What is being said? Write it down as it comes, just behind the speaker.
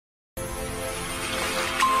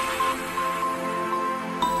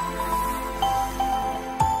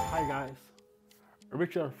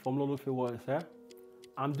Richard from Lolo Field Warriors here.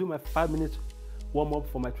 I'm doing my 5-minute warm-up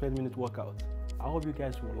for my 20-minute workout. I hope you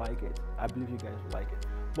guys will like it. I believe you guys will like it.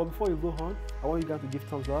 But before you go on, I want you guys to give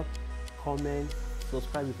thumbs up, comment,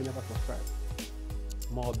 subscribe if you never subscribe.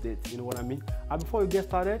 More updates, you know what I mean? And before we get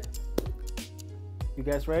started, you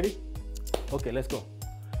guys ready? Okay, let's go.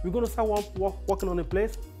 We're gonna start walking on a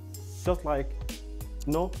place, just like,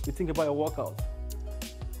 you think about your workout.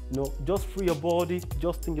 Just free your body,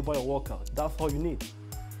 just think about your workout. That's all you need.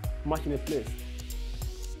 March in a place.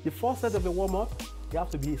 The first set of a warm-up, you have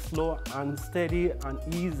to be slow and steady and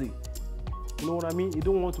easy. You know what I mean? You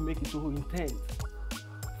don't want to make it too intense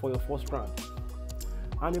for your first round.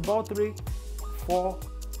 And about 3, 4,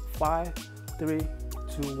 5, 3, 2,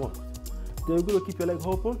 1. Then you're going to keep your leg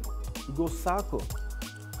open. You go circle.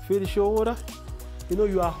 Feel the shoulder.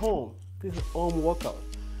 You are home. This is home workout.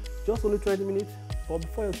 Just only 20 minutes. But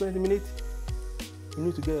before your 20 minutes, you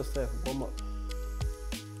need to get yourself warm up.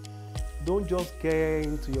 Don't just get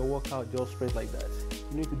into your workout just straight like that.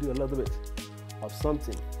 You need to do a little bit of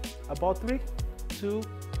something. About 3, 2,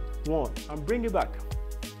 1. And bring it back.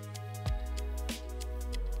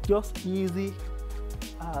 Just easy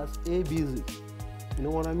as ABC. You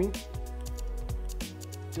know what I mean?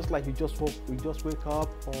 Just like you just wake up,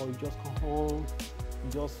 or you just come home,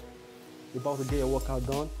 you're about to get your workout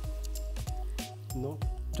done.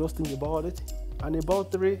 Just think about it. And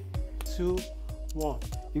about 3, 2, 1.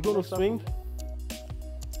 You're gonna swing.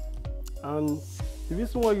 And the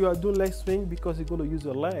reason why you are doing leg swing, because you're gonna use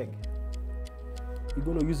your leg. You're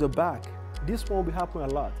gonna use your back. This one will happen a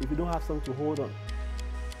lot if you don't have something to hold on.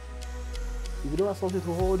 If you don't have something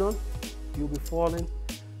to hold on, you'll be falling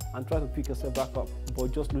and try to pick yourself back up,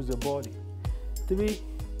 but just lose your body. 3,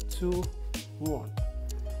 2, 1.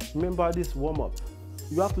 Remember this warm-up.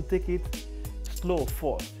 You have to take it slow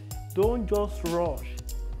first. Don't just rush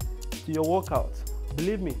to your workout.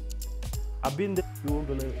 Believe me, I've been there. You won't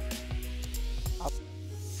believe it.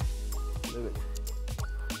 Believe it.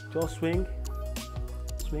 Just swing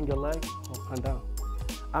your leg up and down.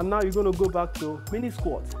 And now you're going to go back to mini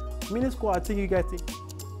squat. Mini squat, I think you guys think,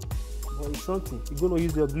 but it's something. You're going to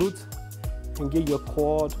use your glutes, engage your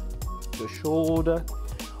quad, your shoulder.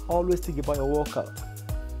 Always think about your workout.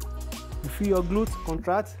 You feel your glutes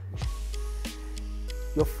contract,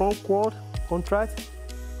 your front quad contract,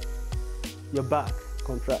 your back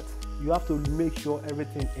contract. You have to make sure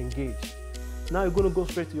everything engaged. Now you're going to go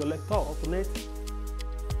straight to your leg toe. Alternate,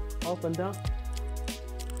 up and down,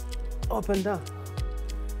 up and down.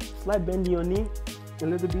 Slight bend in your knee a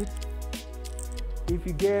little bit. If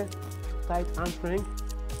you get tight hamstring,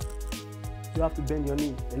 you have to bend your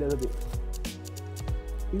knee a little bit.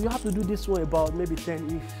 You have to do this one about maybe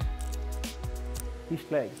 10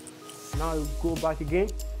 each leg. Now you go back again.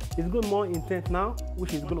 It's going more intense now,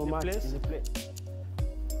 which is going to match in the place.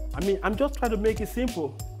 I'm just trying to make it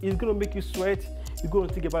simple. It's going to make you sweat. You're going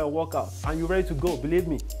to think about your workout, and you're ready to go. Believe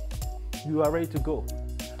me, you are ready to go.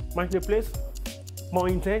 Match the place, more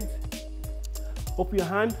intense. Open your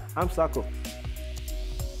hand, arm circle.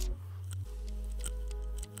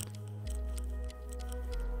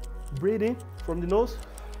 Breathe in from the nose,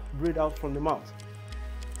 breathe out from the mouth.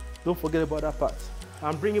 Don't forget about that part.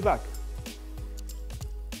 And bring it back.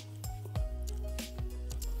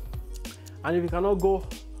 And if you cannot go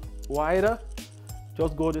wider,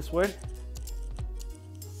 just go this way.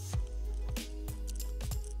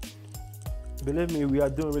 Believe me, we are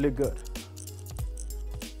doing really good.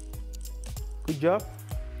 Good job.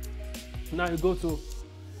 Now you go to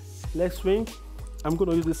leg swing. I'm going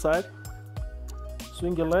to use this side.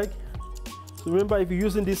 Swing your leg. So remember, if you're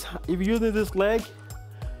using this leg,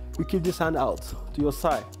 you keep this hand out to your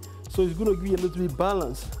side. So it's going to give you a little bit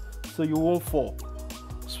balance so you won't fall.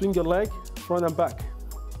 Swing your leg front and back.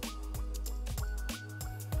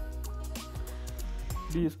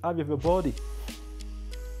 This half of your body.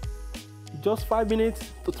 Just 5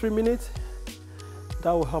 minutes to 3 minutes.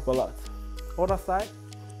 That will help a lot. Other side.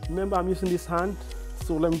 Remember, I'm using this hand,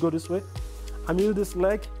 so let me go this way. I'm using this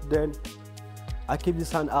leg, then I keep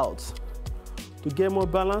this hand out to get more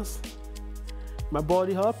balance. My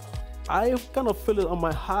body up. I kind of feel it on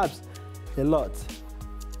my abs a lot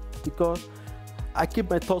because I keep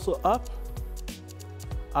my torso up.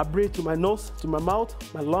 I breathe to my nose, to my mouth,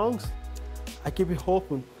 my lungs. I keep it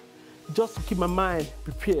open just to keep my mind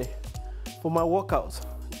prepared for my workouts.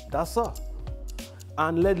 That's all.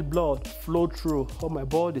 And let the blood flow through all my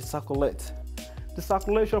body, circulate. The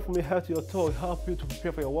circulation from your head to your toe will help you to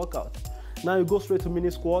prepare for your workout. Now you go straight to mini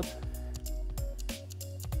squat.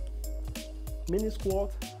 Mini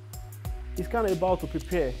squat is kind of about to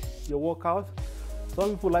prepare your workout.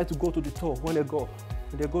 Some people like to go to the toe when they go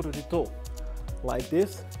to the toe. like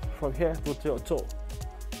this, from here to your toe.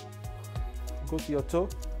 Go to your toe.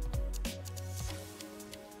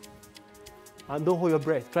 And don't hold your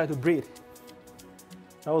breath, try to breathe.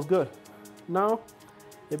 That was good. Now,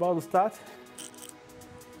 about to start.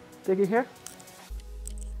 Take it here.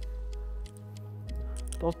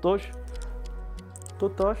 Touch,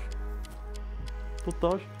 touch,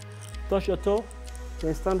 touch, touch your toe,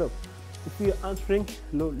 then stand up. You feel your hamstring,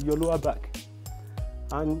 your lower back.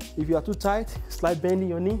 And if you are too tight, slight bending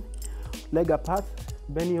your knee, leg apart,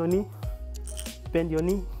 bend your knee,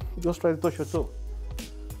 just try to touch your toe.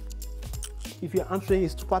 If your hamstring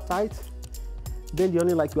is super tight, bend your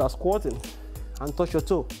knee like you are squatting and touch your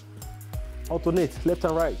toe. Alternate, left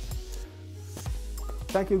and right.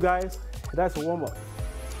 Thank you guys, that's a warm up.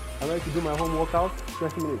 I'm ready to do my home workout,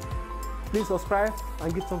 20 minutes. Please subscribe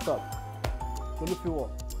and give thumbs up. Don't look you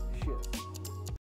all. Share.